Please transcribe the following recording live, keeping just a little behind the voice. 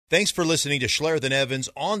Thanks for listening to Schlereth and Evans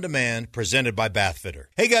On Demand, presented by Bathfitter.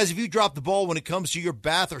 Hey guys, if you drop the ball when it comes to your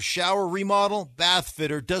bath or shower remodel,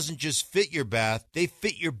 Bathfitter doesn't just fit your bath, they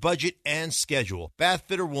fit your budget and schedule.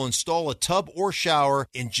 Bathfitter will install a tub or shower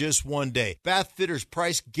in just one day. Bathfitter's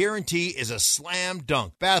price guarantee is a slam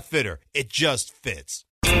dunk. Bathfitter, it just fits.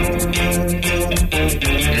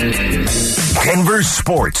 Denver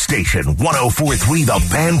Sports Station 104.3 The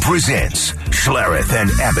Fan presents Schlereth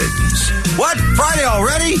and Evans. What? Friday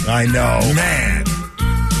already? I know. Man.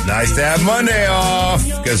 Nice to have Monday off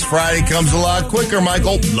because Friday comes a lot quicker,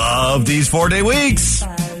 Michael. Love these 4-day weeks.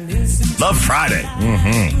 Love Friday.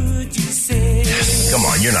 Mm-hmm. Yes. Come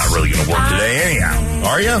on, you're not really going to work today anyhow,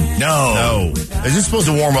 are you? No. Is it supposed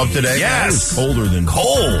to warm up today? Yes. It's colder than...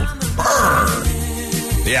 Cold. Brr.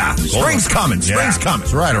 Yeah. Spring's coming. Spring's coming.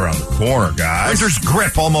 It's right around the corner, guys. Winter's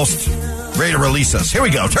grip almost ready to release us. Here we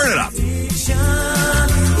go. Turn it up. You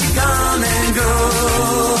come and go.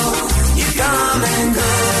 You come and go.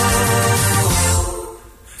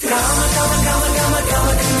 Come,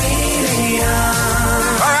 chameleon.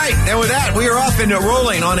 All right. And with that, we are off and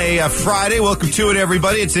rolling on a Friday. Welcome to it,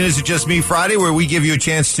 everybody. It's Is It Just Me Friday, where we give you a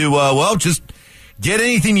chance to, just get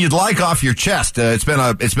anything you'd like off your chest. It's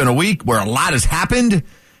been a week where a lot has happened,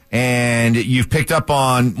 and you've picked up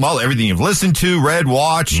on, well, everything you've listened to, read,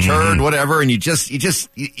 watched, heard, whatever, and you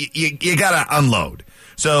got to unload.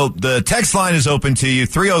 So the text line is open to you,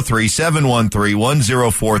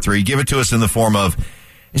 303-713-1043. Give it to us in the form of,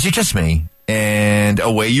 is it just me? And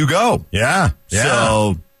away you go. Yeah.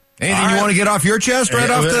 So anything you want to get off your chest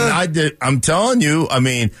right off the... I'm telling you, I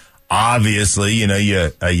mean, obviously, you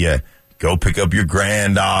go pick up your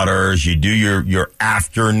granddaughters. You do your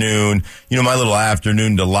afternoon, my little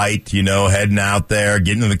afternoon delight, heading out there,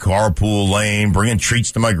 getting in the carpool lane, bringing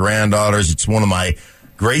treats to my granddaughters. It's one of my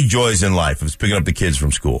great joys in life is picking up the kids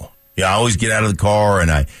from school. Yeah, I always get out of the car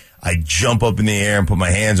and I jump up in the air and put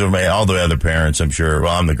my hands over all the other parents, I'm sure.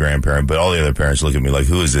 Well, I'm the grandparent, but all the other parents look at me like,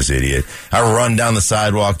 who is this idiot? I run down the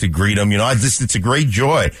sidewalk to greet them. It's a great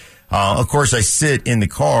joy. Of course, I sit in the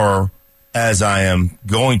car as I am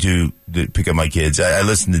going to pick up my kids. I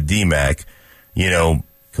listen to D-Mac,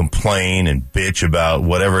 complain and bitch about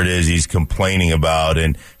whatever it is he's complaining about.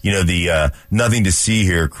 And, the nothing to see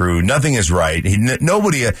here crew, nothing is right.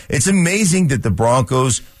 It's amazing that the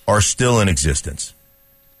Broncos are still in existence.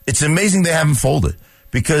 It's amazing they haven't folded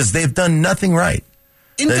because they've done nothing right.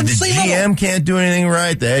 The GM can't do anything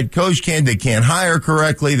right. The head coach they can't hire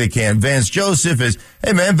correctly. They can't. Vance Joseph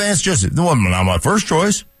Vance Joseph, the one not my first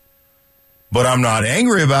choice. But I'm not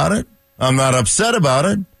angry about it. I'm not upset about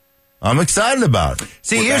it. I'm excited about it.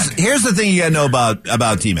 See, here's the thing you got to know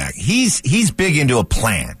about T-Mac. He's big into a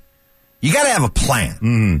plan. You got to have a plan.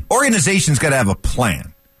 Mm-hmm. Organizations got to have a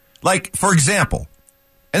plan. Like, for example,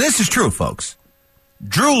 and this is true, folks,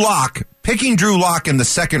 picking Drew Lock in the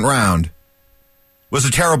second round was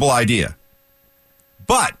a terrible idea.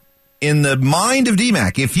 But in the mind of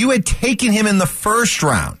D-Mac, if you had taken him in the first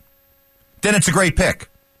round, then it's a great pick.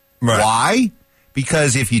 Right. Why?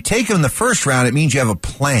 Because if you take him in the first round, it means you have a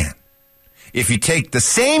plan. If you take the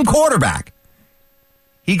same quarterback,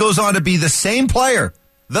 he goes on to be the same player,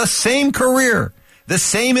 the same career, the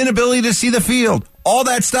same inability to see the field, all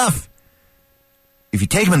that stuff. If you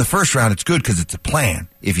take him in the first round, it's good because it's a plan.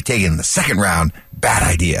 If you take him in the second round, bad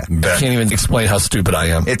idea. I can't even explain how stupid I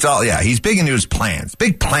am. He's big into his plans.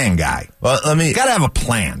 Big plan guy. Well, you got to have a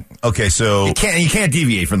plan. Okay, so you can't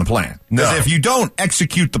deviate from the plan. Because if you don't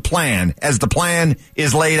execute the plan as the plan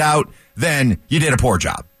is laid out, then you did a poor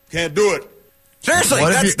job. Can't do it. Seriously,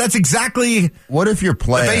 that's exactly what if your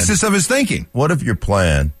plan, the basis of his thinking. What if your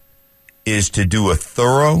plan is to do a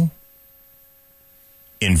thorough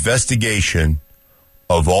investigation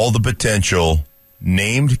of all the potential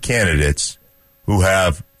named candidates who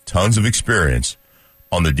have tons of experience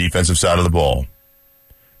on the defensive side of the ball,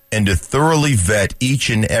 and to thoroughly vet each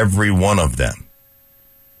and every one of them?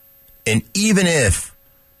 And even if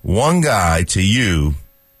one guy to you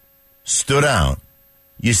stood out,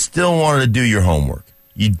 you still wanted to do your homework.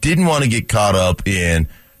 You didn't want to get caught up in,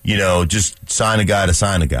 just sign a guy to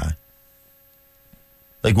sign a guy.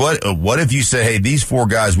 Like, what if you say, hey, these four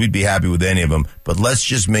guys, we'd be happy with any of them, but let's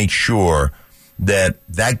just make sure that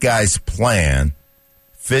guy's plan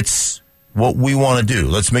fits what we want to do.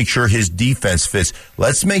 Let's make sure his defense fits.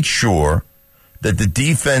 Let's make sure that the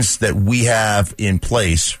defense that we have in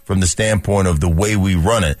place from the standpoint of the way we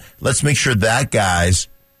run it, let's make sure that guy's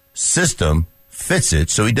system fits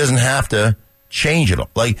it so he doesn't have to change it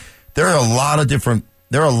all. Like, there are a lot of different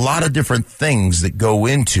things that go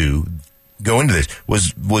into this.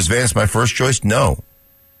 Was Vance my first choice? No.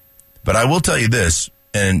 But I will tell you this,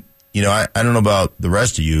 and I don't know about the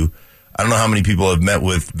rest of you. I don't know how many people have met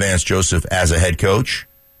with Vance Joseph as a head coach.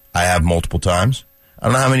 I have multiple times. I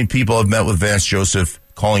don't know how many people have met with Vance Joseph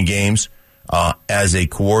calling games as a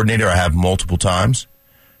coordinator. I have multiple times.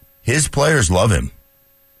 His players love him.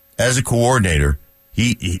 As a coordinator,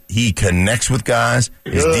 he connects with guys.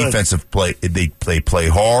 His defensive play, they play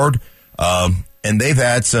hard. And they've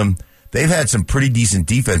had some pretty decent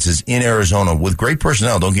defenses in Arizona with great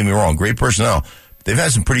personnel. Don't get me wrong, great personnel. They've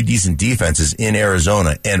had some pretty decent defenses in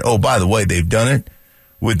Arizona. And, oh, by the way, they've done it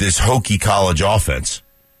with this hokey college offense.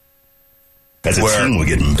 As a team, we're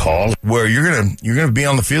getting tall. Where you're gonna be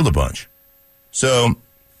on the field a bunch. So,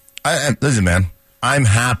 listen, man, I'm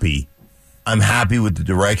happy. I'm happy with the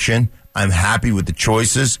direction. I'm happy with the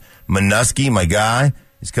choices. Manusky, my guy,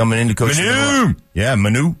 is coming in to coach.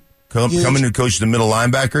 Manu. Coming to coach the middle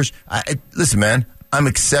linebackers. Listen, man, I'm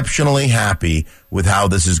exceptionally happy with how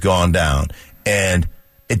this has gone down. And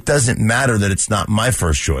it doesn't matter that it's not my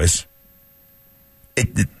first choice.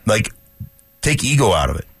 Take ego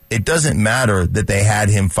out of it. It doesn't matter that they had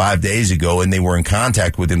him 5 days ago and they were in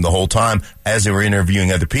contact with him the whole time as they were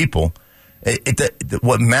interviewing other people.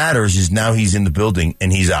 What matters is now he's in the building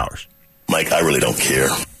and he's ours. Mike, I really don't care.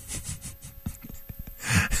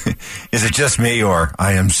 Is it just me, or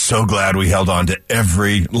I am so glad we held on to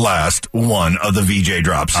every last one of the VJ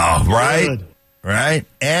drops? Oh, right. Right.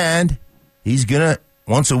 And he's going to,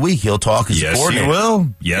 once a week, he'll talk as a coordinator.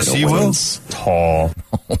 Yes, he will. Tall.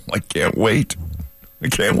 Oh, I can't wait. I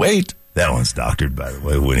can't wait. That one's doctored, by the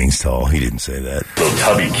way. Winning's tall. He didn't say that. Little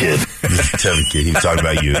tubby kid. Tubby kid. He was talking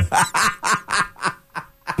about you.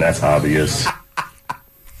 That's obvious.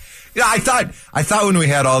 I thought when we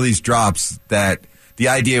had all these drops that the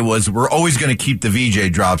idea was we're always going to keep the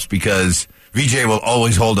VJ drops because VJ will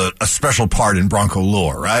always hold a special part in Bronco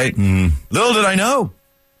lore, right? Little did I know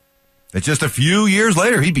that just a few years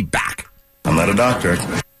later he'd be back. I'm not a doctor.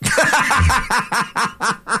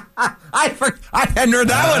 I hadn't heard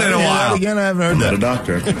that one in a while. Again, I haven't heard I'm that.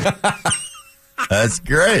 not a doctor. That's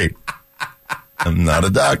great. I'm not a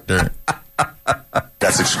doctor.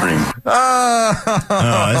 That's extreme. Oh,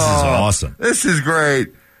 this is awesome. This is great.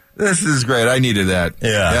 This is great. I needed that.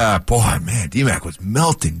 Yeah. Boy, man, D-Mac was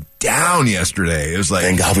melting down yesterday. It was like,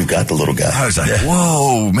 Thank God we got the little guy. I was like,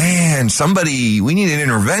 whoa, man, we need an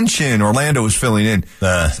intervention. Orlando was filling in.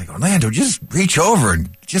 It's like, Orlando, just reach over and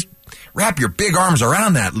just wrap your big arms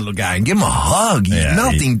around that little guy and give him a hug. He's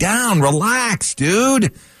melting down. Relax,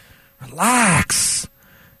 dude. Relax.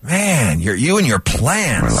 Man, you and your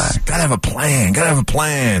plans. Relax. Gotta have a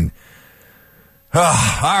plan.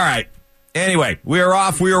 Oh, all right. Anyway, we are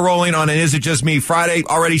off. We are rolling on an Is It Just Me Friday.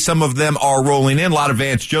 Already some of them are rolling in. A lot of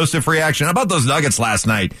Vance Joseph reaction. How about those Nuggets last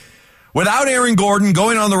night? Without Aaron Gordon,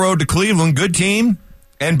 going on the road to Cleveland, good team,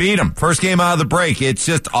 and beat them. First game out of the break. It's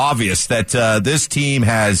just obvious that this team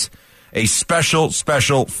has a special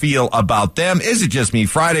feel about them. Is It Just Me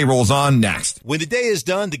Friday rolls on next. When the day is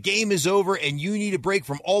done, the game is over, and you need a break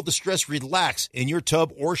from all the stress, relax in your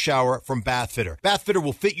tub or shower from Bath Fitter. Bath Fitter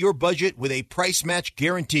will fit your budget with a price match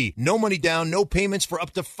guarantee. No money down, no payments for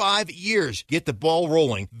up to 5 years. Get the ball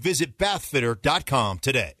rolling. Visit bathfitter.com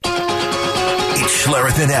today. It's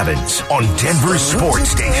Schlereth and Evans on Denver Sports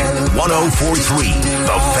Station 104.3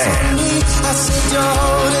 The Fan.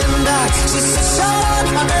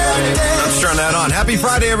 Let's turn that on. Happy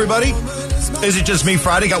Friday, everybody. Is It Just Me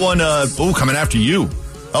Friday? Got one coming after you.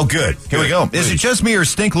 Oh, good. Here we go. Is it just me or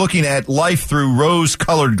stink looking at life through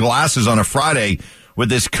rose-colored glasses on a Friday with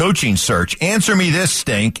this coaching search? Answer me this,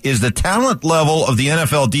 Stink. Is the talent level of the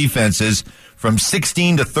NFL defenses from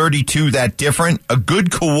 16 to 32 that different? A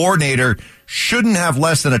good coordinator shouldn't have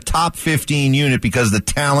less than a top 15 unit because the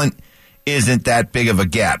talent isn't that big of a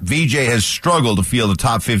gap. VJ has struggled to field a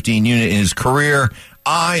top 15 unit in his career.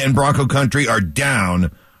 I and Bronco Country are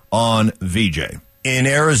down on VJ. In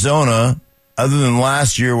Arizona, other than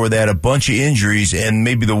last year where they had a bunch of injuries and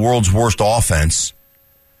maybe the world's worst offense,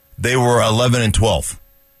 they were 11 and 12.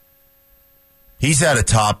 He's had a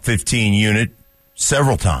top 15 unit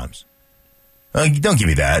several times. Don't give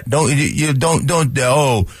me that. Don't.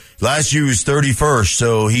 Oh, last year he was 31st,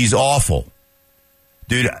 so he's awful.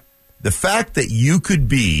 Dude, the fact that you could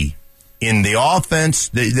be in the offense,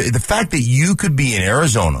 the fact that you could be in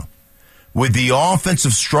Arizona with the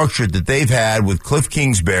offensive structure that they've had with Cliff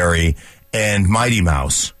Kingsbury and Mighty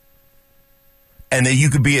Mouse, and that you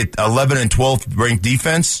could be at 11 and 12th ranked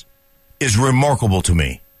defense is remarkable to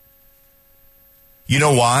me. You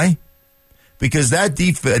know why? Because that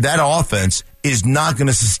offense is not going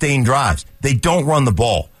to sustain drives. They don't run the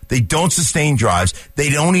ball. They don't sustain drives.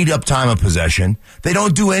 They don't eat up time of possession. They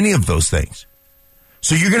don't do any of those things.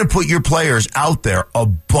 So you're going to put your players out there a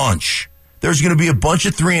bunch. There's going to be a bunch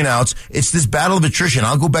of 3-and-outs. It's this battle of attrition.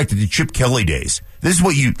 I'll go back to the Chip Kelly days. This is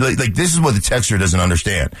what this is what the texter doesn't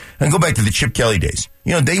understand. And go back to the Chip Kelly days.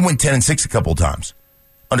 You know, they went 10-6 a couple of times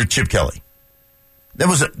under Chip Kelly. That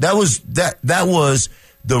was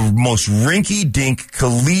the most rinky-dink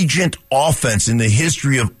collegiate offense in the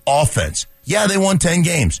history of offense. Yeah, they won 10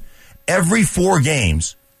 games. Every 4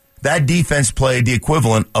 games, that defense played the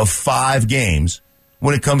equivalent of 5 games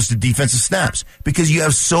when it comes to defensive snaps, because you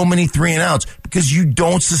have so many 3-and-outs, because you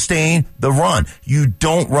don't sustain the run. You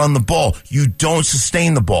don't run the ball. You don't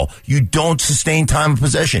sustain the ball. You don't sustain time of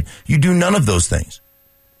possession. You do none of those things.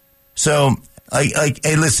 So, hey,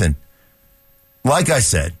 listen, like I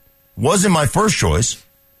said, wasn't my first choice,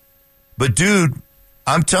 but dude,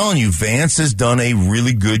 I'm telling you, Vance has done a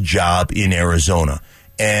really good job in Arizona,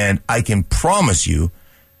 and I can promise you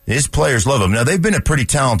his players love him. Now, they've been a pretty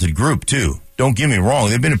talented group, too. Don't get me wrong.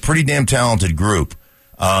 They've been a pretty damn talented group.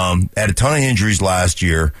 Had a ton of injuries last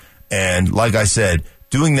year. And like I said,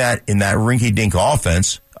 doing that in that rinky-dink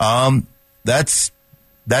offense, that's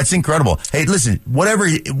incredible. Hey, listen, whatever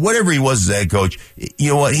he was as a head coach, you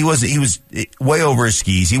know what? He was way over his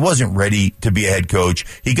skis. He wasn't ready to be a head coach.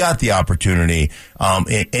 He got the opportunity, and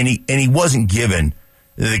he wasn't given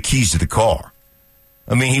the keys to the car.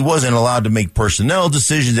 I mean, he wasn't allowed to make personnel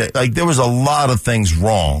decisions. Like, there was a lot of things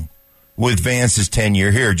wrong with Vance's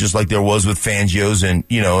tenure here, just like there was with Fangio's and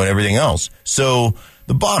everything else. So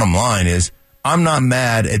the bottom line is, I'm not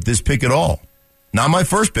mad at this pick at all. Not my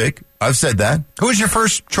first pick. I've said that. Who was your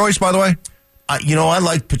first choice, by the way? I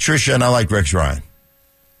like Patricia and I like Rex Ryan.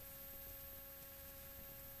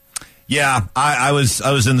 Yeah, I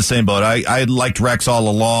was in the same boat. I liked Rex all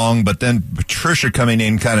along, but then Patricia coming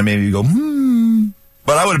in kind of made me go,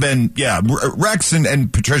 But I would have been, Rex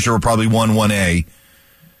and Patricia were probably 1A.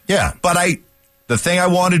 Yeah, but the thing I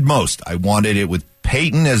wanted most, I wanted it with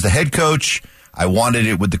Peyton as the head coach. I wanted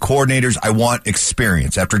it with the coordinators. I want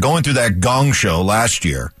experience. After going through that gong show last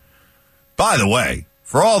year, by the way,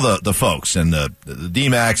 for all the folks and the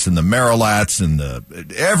D-Macs and the Merilats and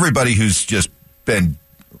everybody who's just been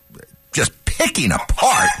just picking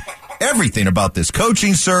apart everything about this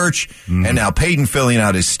coaching search and now Peyton filling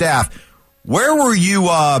out his staff, where were you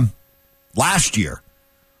last year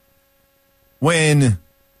when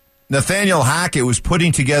Nathaniel Hackett was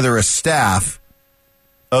putting together a staff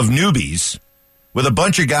of newbies with a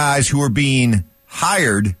bunch of guys who were being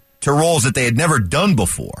hired to roles that they had never done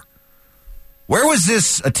before? Where was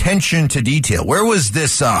this attention to detail? Where was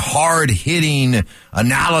this hard-hitting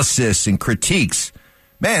analysis and critiques?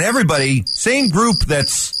 Man, everybody, same group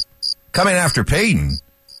that's coming after Peyton,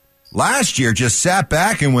 last year just sat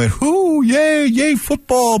back and went, ooh, yay,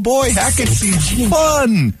 football, boy, Hackett seems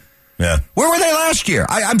fun. Yeah. Where were they last year?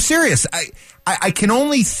 I'm serious. I can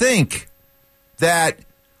only think that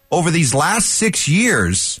over these last 6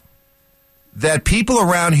 years that people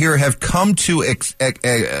around here have come to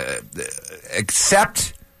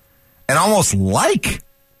accept and almost like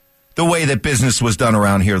the way that business was done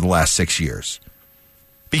around here the last 6 years.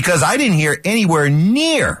 Because I didn't hear anywhere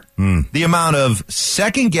near the amount of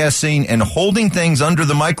second-guessing and holding things under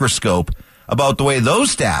the microscope about the way those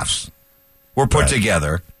staffs were put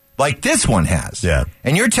together like this one has. Yeah.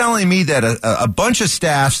 And you're telling me that a bunch of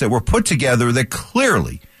staffs that were put together that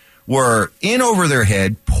clearly were in over their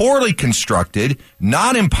head, poorly constructed,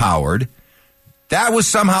 not empowered, that was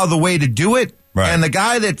somehow the way to do it? Right. And the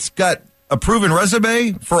guy that's got a proven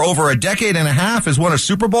resume for over a decade and a half has won a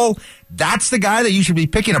Super Bowl, that's the guy that you should be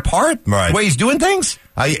picking apart? Right. The way he's doing things?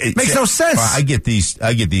 Makes no sense. I get these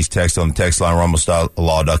texts on the text line,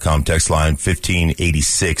 RumbleStyle.com, text line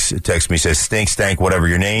 1586. It texts me, says, stank, whatever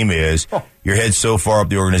your name is. Your head's so far up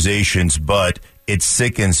the organization's butt, it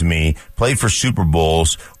sickens me. Play for Super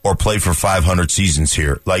Bowls or play for 500 seasons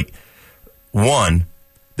here. Like, one,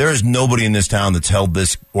 there is nobody in this town that's held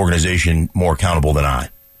this organization more accountable than I.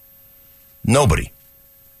 Nobody.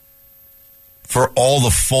 For all the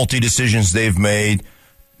faulty decisions they've made,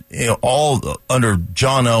 all under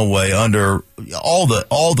John Elway, under all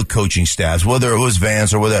the coaching staffs, whether it was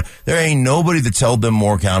Vance or whether, there ain't nobody that's held them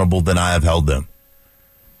more accountable than I have held them.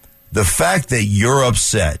 The fact that you're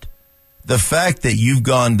upset, the fact that you've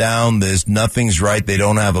gone down this nothing's right, they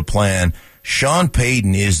don't have a plan, Sean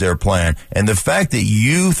Payton is their plan, and the fact that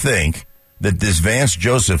you think that this Vance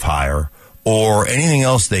Joseph hire or anything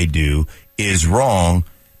else they do is wrong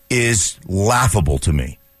is laughable to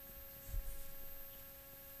me.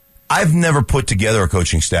 I've never put together a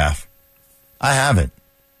coaching staff. I haven't.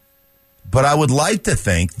 But I would like to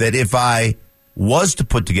think that if I was to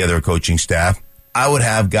put together a coaching staff, I would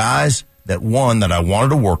have guys that, one, that I wanted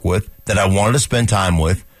to work with, that I wanted to spend time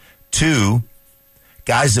with. Two,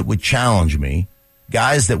 guys that would challenge me,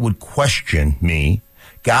 guys that would question me,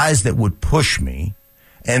 guys that would push me.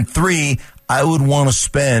 And three, I would want to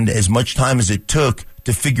spend as much time as it took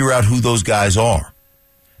to figure out who those guys are.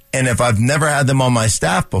 And if I've never had them on my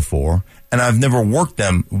staff before, and I've never worked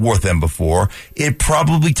with them before, it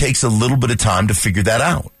probably takes a little bit of time to figure that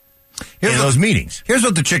out in those meetings. Here's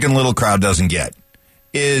what the Chicken Little crowd doesn't get,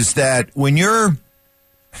 is that when you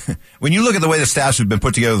look at the way the staffs have been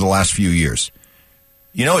put together the last few years,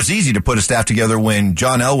 you know it's easy to put a staff together when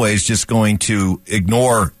John Elway is just going to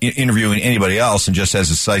ignore interviewing anybody else and just has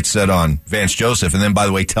his sights set on Vance Joseph, and then, by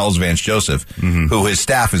the way, tells Vance Joseph who his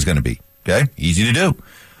staff is going to be. Okay? Easy to do.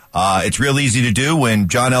 It's real easy to do when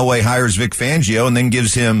John Elway hires Vic Fangio and then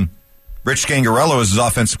gives him Rich Scangarello as his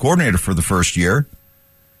offensive coordinator for the first year.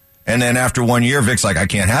 And then after 1 year, Vic's like, I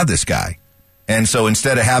can't have this guy. And so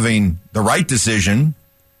instead of having the right decision,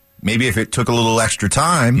 maybe if it took a little extra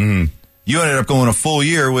time, you ended up going a full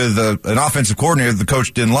year with an offensive coordinator that the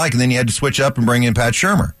coach didn't like, and then you had to switch up and bring in Pat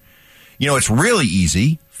Shurmur. You know, it's really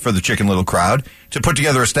easy for the Chicken Little crowd to put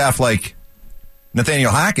together a staff like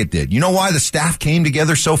Nathaniel Hackett did. You know why the staff came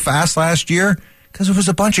together so fast last year? Because it was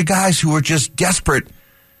a bunch of guys who were just desperate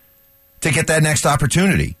to get that next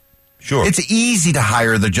opportunity. Sure. It's easy to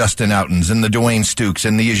hire the Justin Outons and the Dwayne Stukes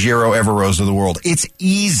and the Ejiro Everos of the world. It's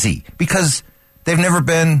easy because they've never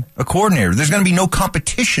been a coordinator. There's going to be no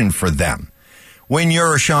competition for them. When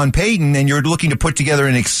you're a Sean Payton and you're looking to put together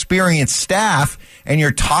an experienced staff and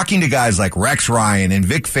you're talking to guys like Rex Ryan and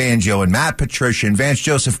Vic Fangio and Matt Patricia and Vance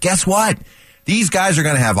Joseph, guess what? These guys are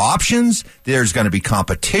going to have options. There's going to be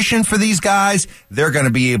competition for these guys. They're going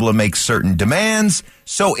to be able to make certain demands.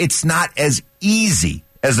 So it's not as easy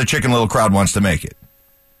as the Chicken Little crowd wants to make it.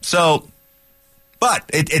 So, but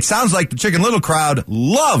it sounds like the Chicken Little crowd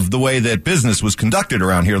love the way that business was conducted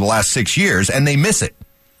around here the last 6 years, and they miss it.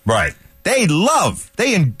 Right. They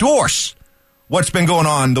endorse what's been going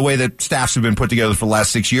on, the way that staffs have been put together for the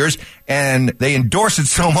last 6 years, and they endorse it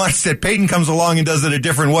so much that Peyton comes along and does it a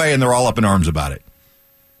different way, and they're all up in arms about it.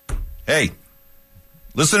 Hey,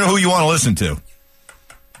 listen to who you want to listen to.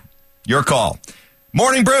 Your call.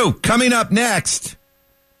 Morning Brew, coming up next.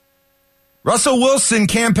 Russell Wilson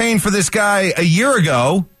campaigned for this guy a year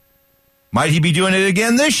ago. Might he be doing it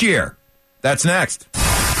again this year? That's next.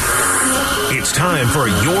 It's time for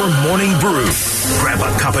your morning brew. Grab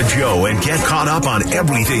a cup of Joe and get caught up on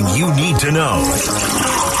everything you need to know.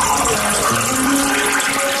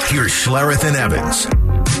 Here's Schlereth and Evans.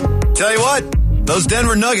 Tell you what, those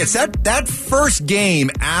Denver Nuggets, that first game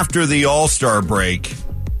after the All-Star break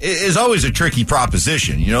is always a tricky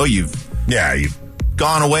proposition. You know, you've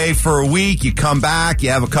gone away for a week, you come back, you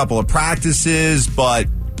have a couple of practices, but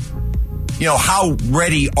you know, how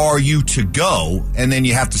ready are you to go? And then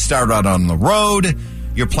you have to start out on the road.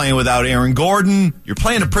 You're playing without Aaron Gordon. You're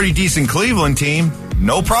playing a pretty decent Cleveland team.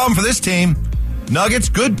 No problem for this team. Nuggets,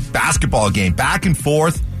 good basketball game, back and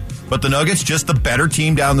forth. But the Nuggets, just the better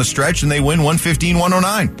team down the stretch, and they win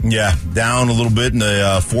 115-109. Yeah, down a little bit in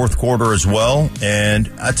the fourth quarter as well. And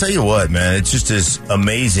I tell you what, man, it's just as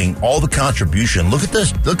amazing. All the contribution. Look at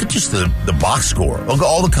this. Look at just the box score. Look at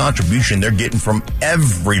all the contribution they're getting from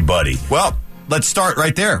everybody. Well, let's start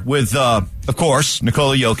right there with, of course,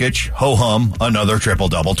 Nikola Jokic, ho-hum, another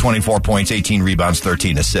triple-double, 24 points, 18 rebounds,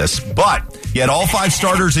 13 assists. But you had all five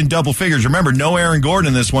starters in double figures. Remember, no Aaron Gordon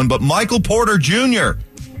in this one, but Michael Porter Jr.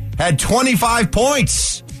 had 25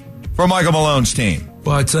 points for Michael Malone's team.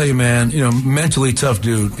 Well, I tell you, man, mentally tough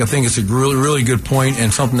dude. I think it's a really, really good point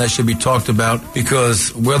and something that should be talked about,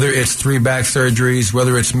 because whether it's 3 back surgeries,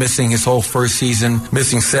 whether it's missing his whole first season,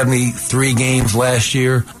 missing 73 games last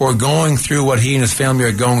year, or going through what he and his family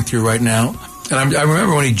are going through right now. And I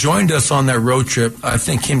remember when he joined us on that road trip, I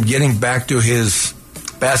think him getting back to his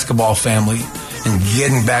basketball family and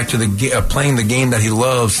getting back to playing the game that he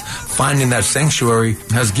loves, finding that sanctuary,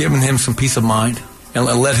 has given him some peace of mind and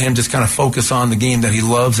let him just kind of focus on the game that he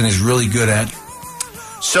loves and is really good at.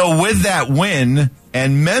 So with that win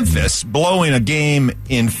and Memphis blowing a game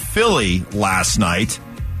in Philly last night,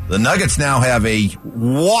 the Nuggets now have a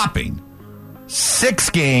whopping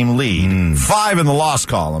 6-game lead, 5 in the loss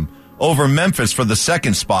column, over Memphis for the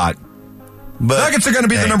second spot. But Nuggets are going to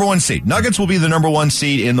be the number 1 seed. Nuggets will be the number 1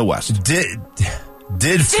 seed in the West.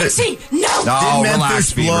 Dixie, no. No, Did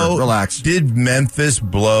Memphis relax. Did Memphis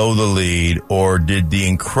blow the lead, or did the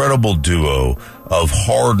incredible duo of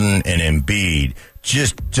Harden and Embiid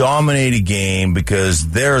just dominate a game because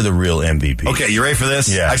they're the real MVP. Okay, you ready for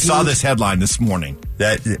this? Yeah. I saw this headline this morning.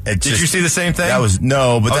 Did you see the same thing?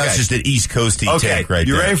 That's just an East Coasty take right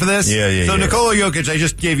you there. ready for this? Yeah. So Nikola Jokic, I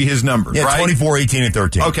just gave you his numbers, Yeah, right? 24, 18, and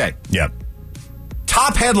 13. Okay. Yep.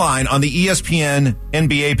 Top headline on the ESPN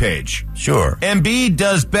NBA page. Sure. Embiid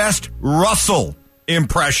does best Russell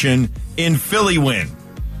impression in Philly win.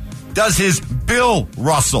 Does his Bill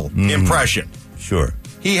Russell impression. Sure.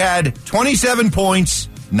 He had 27 points,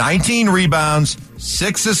 19 rebounds,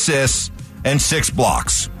 6 assists, and 6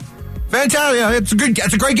 blocks. Fantastic.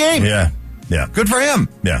 It's a great game. Yeah. Good for him.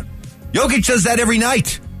 Yeah. Jokic does that every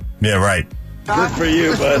night. Yeah, right. Good for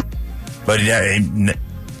you, bud. But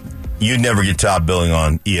you never get top billing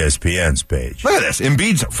on ESPN's page. Look at this.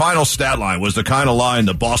 Embiid's final stat line was the kind of line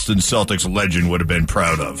the Boston Celtics legend would have been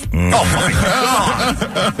proud of. Oh, my God.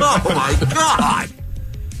 Oh, my God.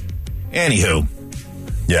 Anywho.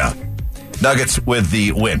 Yeah. Nuggets with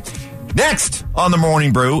the win. Next on the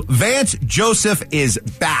Morning Brew, Vance Joseph is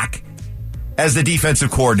back as the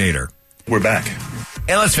defensive coordinator. We're back.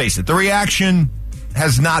 And let's face it, the reaction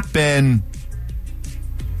has not been...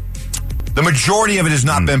 The majority of it has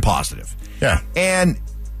not been positive. Yeah. And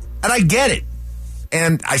I get it.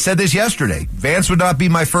 And I said this yesterday. Vance would not be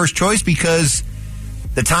my first choice because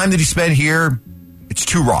the time that he spent here, it's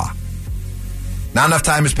too raw. Not enough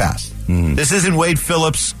time has passed. This isn't Wade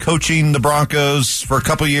Phillips coaching the Broncos for a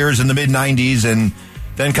couple years in the mid-'90s and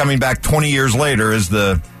then coming back 20 years later as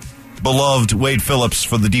the beloved Wade Phillips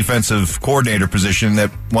for the defensive coordinator position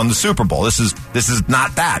that won the Super Bowl. This is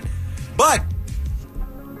not that. But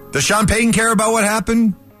does Sean Payton care about what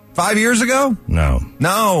happened 5 years ago?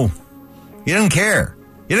 No. He didn't care.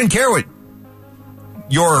 He didn't care what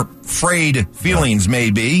your frayed feelings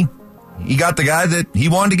may be. He got the guy that he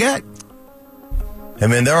wanted to get. I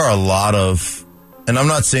mean, there are a lot of, and I'm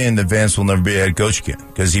not saying that Vance will never be a head coach again,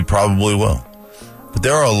 because he probably will. But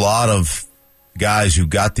there are a lot of guys who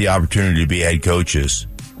got the opportunity to be head coaches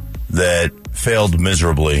that failed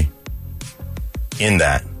miserably in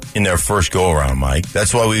their first go-around, Mike.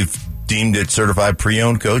 That's why we've deemed it certified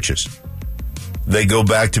pre-owned coaches. They go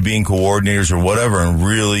back to being coordinators or whatever and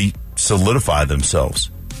really solidify themselves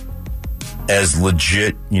as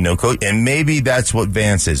legit, coach. And maybe that's what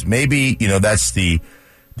Vance is. Maybe, that's the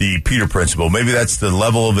Peter principle. Maybe that's the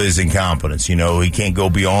level of his incompetence. He can't go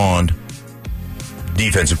beyond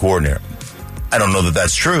defensive coordinator. I don't know that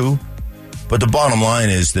that's true, but the bottom line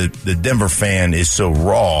is that the Denver fan is so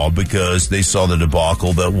raw because they saw the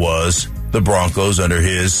debacle that was the Broncos under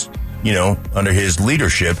his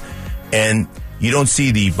leadership, and you don't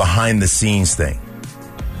see the behind the scenes thing.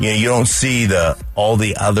 You don't see all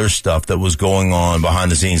the other stuff that was going on behind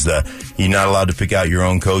the scenes. You're not allowed to pick out your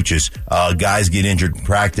own coaches. Guys get injured in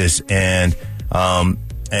practice, and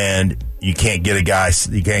you can't get a guy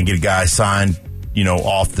signed,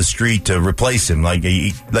 off the street to replace him. Like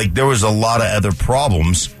there was a lot of other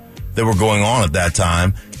problems that were going on at that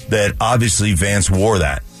time that obviously Vance wore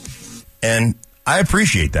that, and I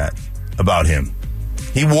appreciate that about him.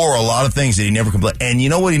 He wore a lot of things that he never complained. And you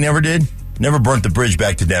know what he never did? Never burnt the bridge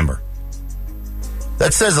back to Denver.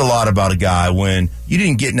 That says a lot about a guy when you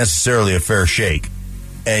didn't get necessarily a fair shake,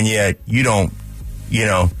 and yet you don't,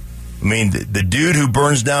 the dude who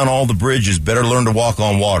burns down all the bridges better learn to walk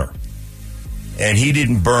on water. And he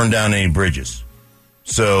didn't burn down any bridges.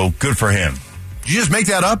 So good for him. Did you just make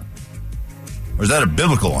that up? Or is that a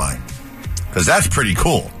biblical line? Because that's pretty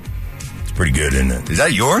cool. It's pretty good, isn't it? Is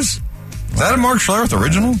that yours? Is that a Mark Schlereth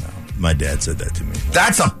original? My dad said that to me.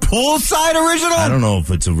 That's a Poolside original? I don't know if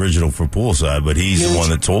it's original for Poolside, but he's the one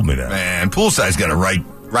that told me that. Man, Poolside's got to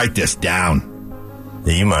write this down.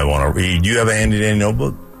 Yeah, you might want to read. Do you have a handy-dandy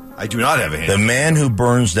notebook? I do not have a handy. The man who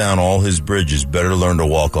burns down all his bridges better learn to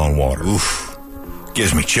walk on water. Oof.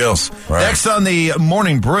 Gives me chills. Right. Next on the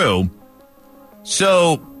Morning Brew.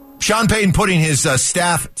 So, Sean Payton putting his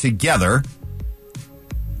staff together.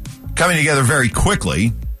 Coming together very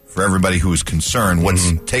quickly. For everybody who is concerned,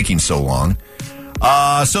 what's taking so long.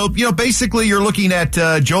 Basically you're looking at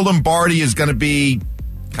Joe Lombardi is going to be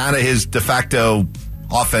kind of his de facto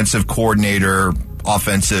offensive coordinator,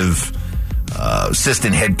 offensive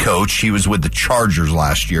assistant head coach. He was with the Chargers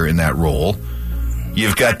last year in that role.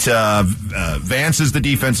 You've got Vance as the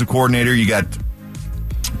defensive coordinator. You got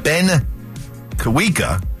Ben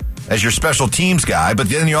Kawika as your special teams guy, but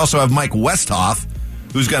then you also have Mike Westhoff,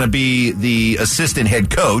 who's going to be the assistant head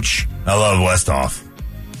coach. I love Westhoff.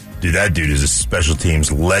 Dude, that dude is a special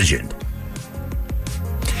teams legend.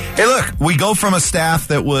 Hey, look, we go from a staff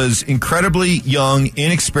that was incredibly young,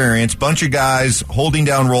 inexperienced, bunch of guys holding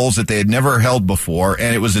down roles that they had never held before,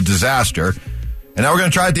 and it was a disaster. And now we're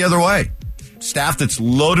going to try it the other way. staff that's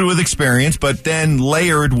loaded with experience, but then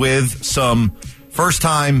layered with some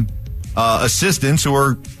first-time assistants who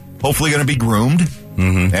are hopefully going to be groomed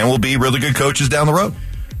and will be really good coaches down the road.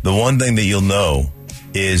 The one thing that you'll know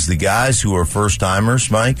is the guys who are first-timers,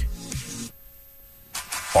 Mike,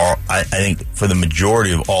 are, I think for the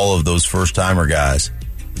majority of all of those first-timer guys,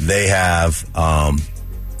 they have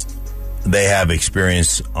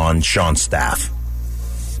experience on Sean's staff,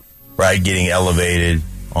 right? Getting elevated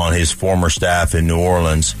on his former staff in New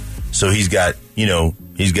Orleans. So he's got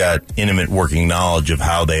intimate working knowledge of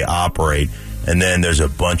how they operate. And then there's a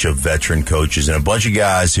bunch of veteran coaches and a bunch of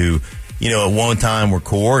guys who, at one time were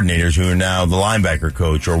coordinators who are now the linebacker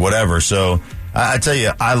coach or whatever. So I tell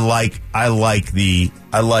you, I like the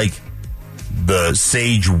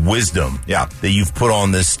sage wisdom that you've put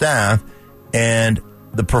on this staff and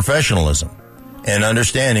the professionalism and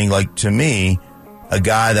understanding. Like, to me, a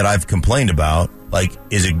guy that I've complained about, like,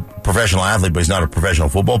 is a professional athlete, but he's not a professional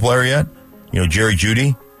football player yet. Jerry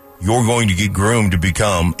Jeudy, you're going to get groomed to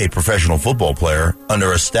become a professional football player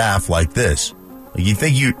under a staff like this. Like, you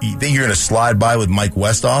think you're going to slide by with Mike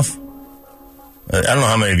Westhoff? I don't know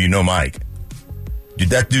how many of you know Mike. Dude,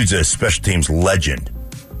 that dude's a special teams legend.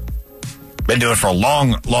 Been doing it for a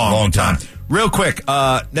long time. Real quick,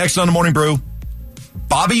 next on the Morning Brew,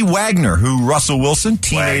 Bobby Wagner, who Russell Wilson,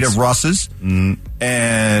 teammate of Russ's,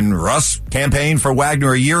 and Russ campaigned for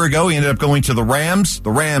Wagner a year ago. He ended up going to the Rams.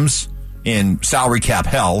 The Rams, in salary cap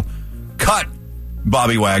hell, cut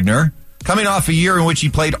Bobby Wagner, coming off a year in which he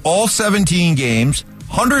played all 17 games,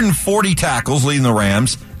 140 tackles leading the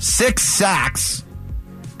Rams, 6 sacks,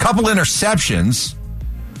 couple interceptions.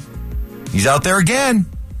 He's out there again.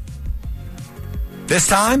 This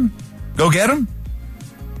time, go get him?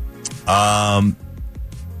 Or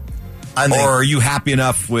are you happy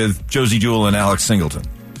enough with Josie Jewell and Alex Singleton?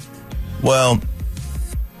 Well,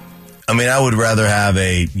 I mean, I would rather have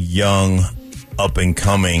a young,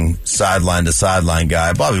 up-and-coming, sideline-to-sideline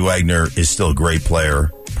guy. Bobby Wagner is still a great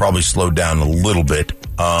player, probably slowed down a little bit.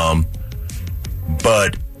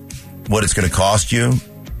 But what it's going to cost you,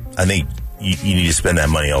 I think you need to spend that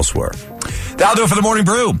money elsewhere. That'll do it for the Morning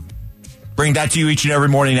Brew. Bring that to you each and every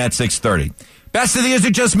morning at 6:30. Best of the Is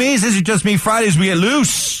It Just Me? Is It Just Me Fridays? We get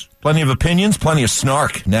loose. Plenty of opinions, plenty of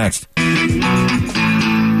snark. Next. You're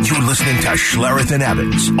listening to Schlereth and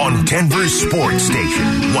Evans on Denver's Sports Station,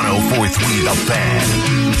 104.3 The Fan.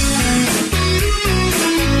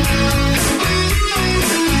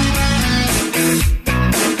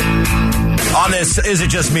 On this Is It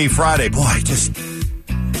Just Me Friday, boy,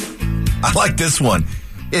 I like this one.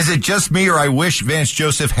 Is it just me or I wish Vance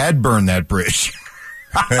Joseph had burned that bridge?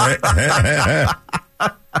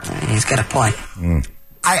 He's got a point.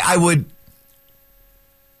 I would,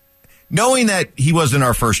 knowing that he wasn't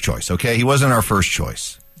our first choice, okay? He wasn't our first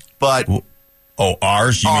choice. But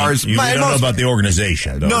ours? You don't know about the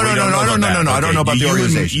organization. Though. No. I don't know about the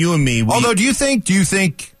organization. You and me. Although, do you think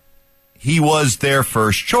he was their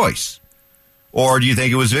first choice? Or do you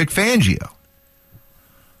think it was Vic Fangio?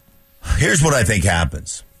 Here's what I think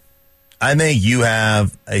happens. I think you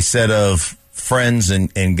have a set of friends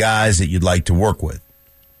and guys that you'd like to work with.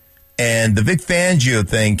 And the Vic Fangio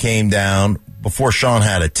thing came down before Sean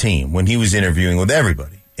had a team, when he was interviewing with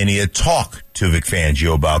everybody. And he had talked to Vic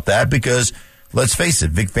Fangio about that because, let's face it,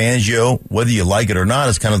 Vic Fangio, whether you like it or not,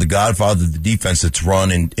 is kind of the godfather of the defense that's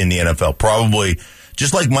run in the NFL. Probably,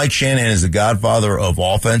 just like Mike Shanahan is the godfather of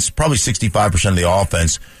offense, probably 65% of the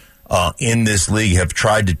offense in this league have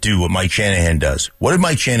tried to do what Mike Shanahan does. What did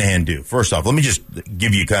Mike Shanahan do? First off, let me just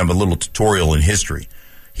give you kind of a little tutorial in history.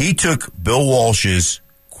 He took Bill Walsh's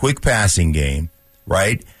quick passing game,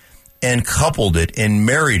 right, and coupled it and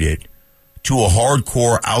married it to a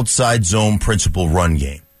hardcore outside zone principle run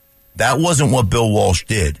game. That wasn't what Bill Walsh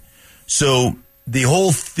did. So the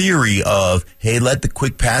whole theory of, hey, let the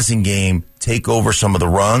quick passing game take over some of the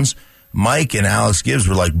runs, Mike and Alex Gibbs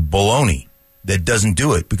were like baloney. That doesn't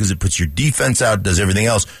do it because it puts your defense out, does everything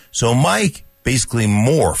else. So Mike basically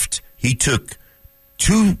morphed. He took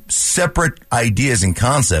two separate ideas and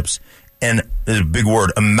concepts and, there's a big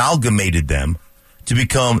word, amalgamated them to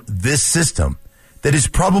become this system that is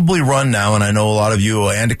probably run now, and I know a lot of you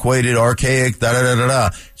are antiquated, archaic,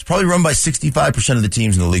 da-da-da-da-da. It's probably run by 65% of the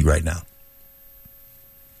teams in the league right now.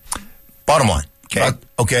 Bottom line.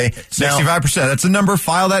 Okay. 65%. That's a number.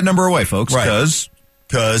 File that number away, folks. Right.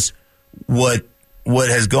 Because what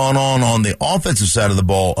has gone on the offensive side of the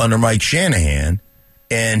ball under Mike Shanahan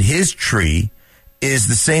and his tree is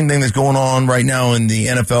the same thing that's going on right now in the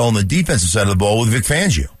NFL on the defensive side of the ball with Vic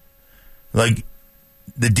Fangio. Like,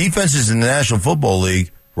 the defenses in the National Football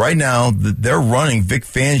League right now, they're running Vic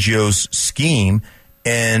Fangio's scheme,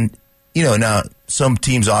 and now some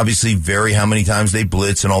teams obviously vary how many times they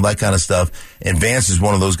blitz and all that kind of stuff. And Vance is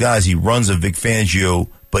one of those guys. He runs a Vic Fangio,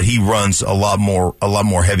 but he runs a lot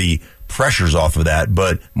more heavy pressures off of that,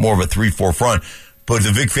 but more of a 3-4 front. But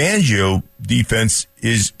the Vic Fangio defense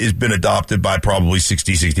is been adopted by probably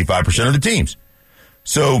 60-65% of the teams.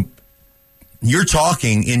 So you're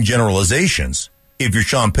talking in generalizations. If you're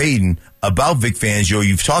Sean Payton about Vic Fangio,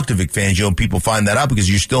 you've talked to Vic Fangio, and people find that out because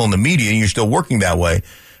you're still in the media and you're still working that way.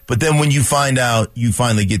 But then when you find out you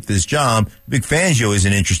finally get this job, Vic Fangio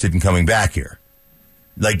isn't interested in coming back here.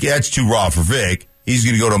 Like, yeah, it's too raw for Vic. He's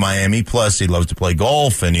going to go to Miami. Plus, he loves to play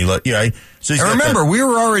golf, and So and remember, we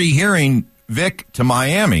were already hearing Vic to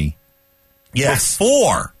Miami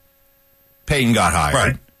before Payton got hired,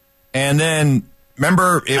 right? And then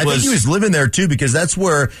remember, I think he was living there too, because that's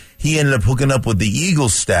where he ended up hooking up with the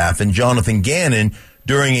Eagles staff and Jonathan Gannon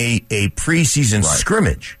during a preseason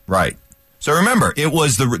scrimmage, right? So remember, it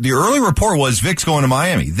was the early report was Vic's going to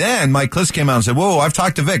Miami. Then Mike Klis came out and said, "Whoa, I've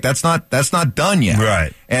talked to Vic. That's not done yet."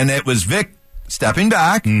 Right. And it was Vic stepping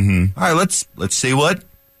back. Mm-hmm. All right, let's see what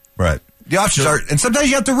the options are. And sometimes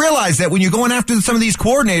you have to realize that when you're going after some of these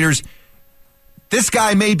coordinators, this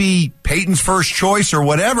guy may be Peyton's first choice or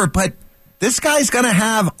whatever, but this guy's going to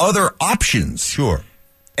have other options. Sure.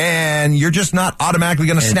 And you're just not automatically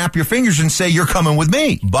going to snap your fingers and say, "You're coming with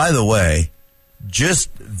me." By the way, just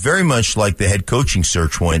very much like the head coaching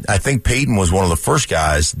search went, I think Peyton was one of the first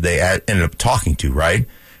guys they ended up talking to, right?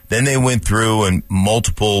 Then they went through and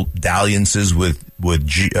multiple dalliances with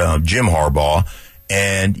Jim Harbaugh,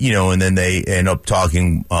 and then they end up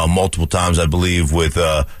talking multiple times, I believe, with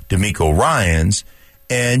DeMeco Ryans,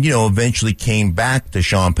 and eventually came back to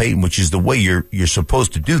Sean Payton, which is the way you're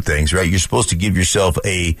supposed to do things, right? You're supposed to give yourself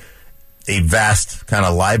a vast kind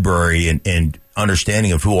of library and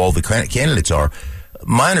understanding of who all the candidates are.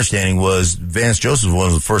 My understanding was Vance Joseph was one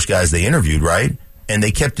of the first guys they interviewed, right? And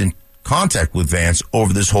they kept in contact with Vance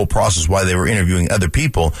over this whole process while they were interviewing other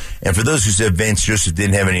people. And for those who said Vance Joseph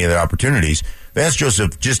didn't have any other opportunities, Vance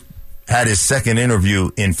Joseph just had his second interview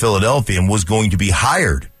in Philadelphia and was going to be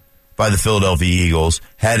hired by the Philadelphia Eagles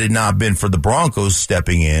had it not been for the Broncos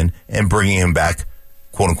stepping in and bringing him back,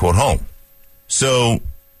 quote unquote, home. So,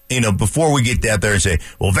 before we get that there and say,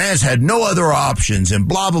 well, Vance had no other options and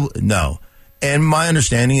blah, blah, blah. No. And my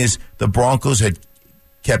understanding is the Broncos had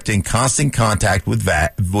kept in constant contact with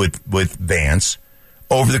Vance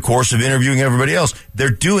over the course of interviewing everybody else.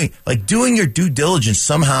 They're doing your due diligence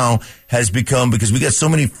somehow has become, because we got so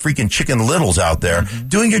many freaking Chicken Littles out there,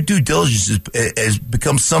 doing your due diligence has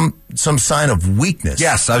become some sign of weakness.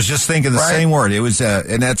 Yes, I was just thinking the same word. It was,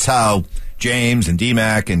 and that's how James and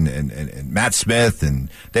D-Mac and Matt Smith, and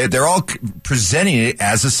they're all presenting it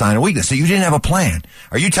as a sign of weakness. So you didn't have a plan.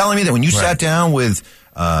 Are you telling me that when you sat down with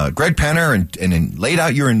Greg Penner and laid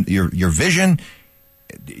out your vision,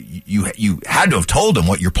 you had to have told him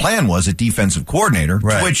what your plan was at defensive coordinator,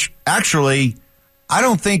 which actually I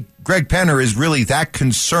don't think Greg Penner is really that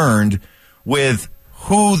concerned with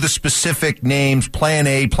who the specific names, plan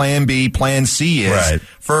A, plan B, plan C is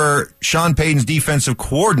for Sean Payton's defensive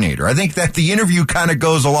coordinator. I think that the interview kind of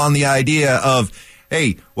goes along the idea of,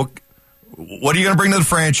 hey, what are you going to bring to the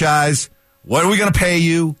franchise? What are we going to pay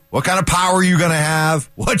you? What kind of power are you going to have?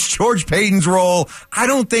 What's George Payton's role? I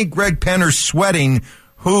don't think Greg Penner's sweating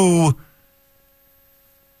who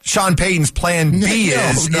Sean Payton's plan B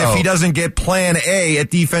is if he doesn't get plan A at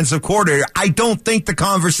defensive coordinator. I don't think the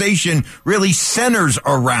conversation really centers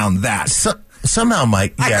around that. Somehow,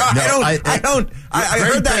 Mike. I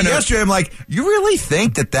heard that yesterday. I'm like, you really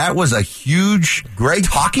think that was a huge, great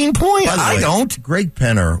talking point? I don't. Greg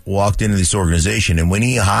Penner walked into this organization, and when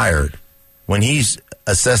he's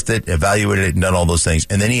assessed it, evaluated it, and done all those things,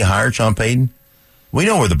 and then he hired Sean Payton, we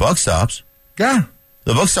know where the buck stops. Yeah.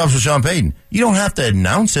 The buck stops with Sean Payton. You don't have to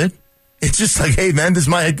announce it. It's just like, hey, man, this is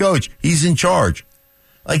my head coach. He's in charge.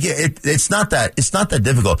 Like, it's not that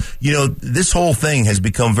difficult. This whole thing has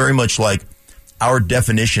become very much like our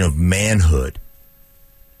definition of manhood.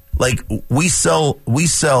 Like, we sell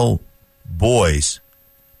boys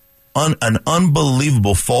an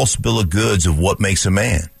unbelievable false bill of goods of what makes a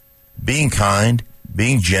man. Being kind,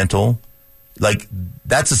 being gentle, like,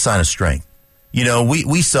 that's a sign of strength.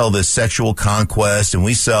 We sell this sexual conquest, and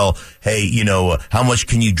we sell, hey, how much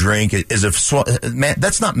can you drink? Man,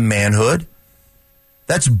 that's not manhood.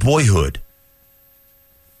 That's boyhood.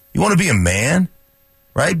 You want to be a man,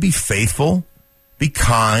 right? Be faithful, be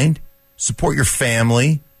kind, support your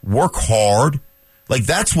family, work hard. Like,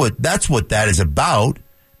 that's what that is about.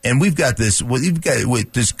 And we've got this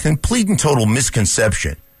complete and total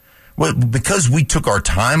misconception. Well, because we took our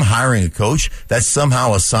time hiring a coach, that's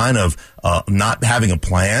somehow a sign of not having a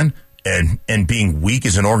plan and being weak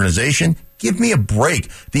as an organization. Give me a break.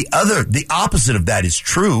 The opposite of that is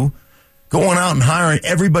true. Going out and hiring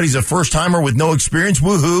everybody's a first-timer with no experience.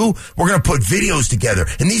 Woohoo. We're going to put videos together,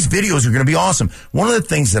 and these videos are going to be awesome. One of the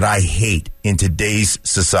things that I hate in today's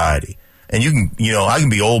society, and I can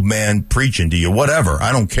be old man preaching to you, whatever.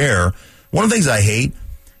 I don't care. One of the things I hate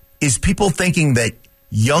is people thinking that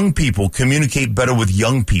young people communicate better with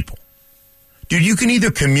young people. Dude, you can either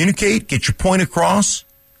communicate, get your point across,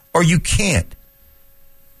 or you can't.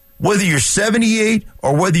 Whether you're 78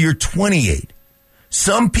 or whether you're 28.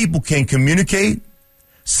 Some people can communicate.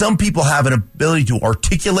 Some people have an ability to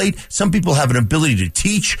articulate. Some people have an ability to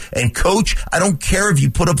teach and coach. I don't care if you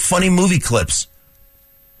put up funny movie clips.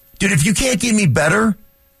 Dude, if you can't get me better,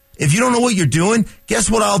 if you don't know what you're doing, guess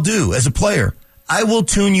what I'll do as a player? I will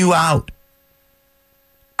tune you out.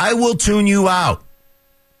 I will tune you out.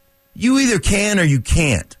 You either can or you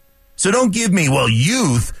can't. So don't give me, well,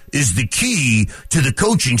 youth is the key to the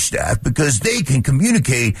coaching staff because they can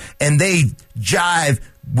communicate and they jive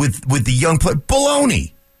with the young player.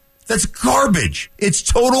 Baloney. That's garbage. It's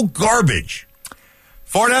total garbage.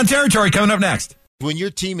 4 Down Territory coming up next. When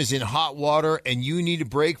your team is in hot water and you need a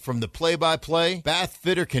break from the play-by-play, Bath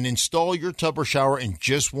Fitter can install your tub or shower in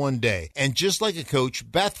just one day. And just like a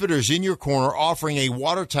coach, Bath Fitter is in your corner offering a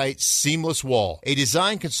watertight, seamless wall. A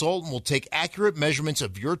design consultant will take accurate measurements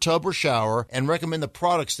of your tub or shower and recommend the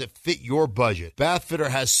products that fit your budget. Bath Fitter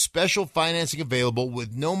has special financing available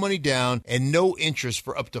with no money down and no interest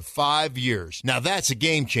for up to 5 years. Now that's a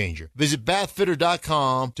game changer. Visit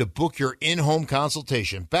bathfitter.com to book your in-home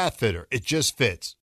consultation. Bath Fitter, it just fits.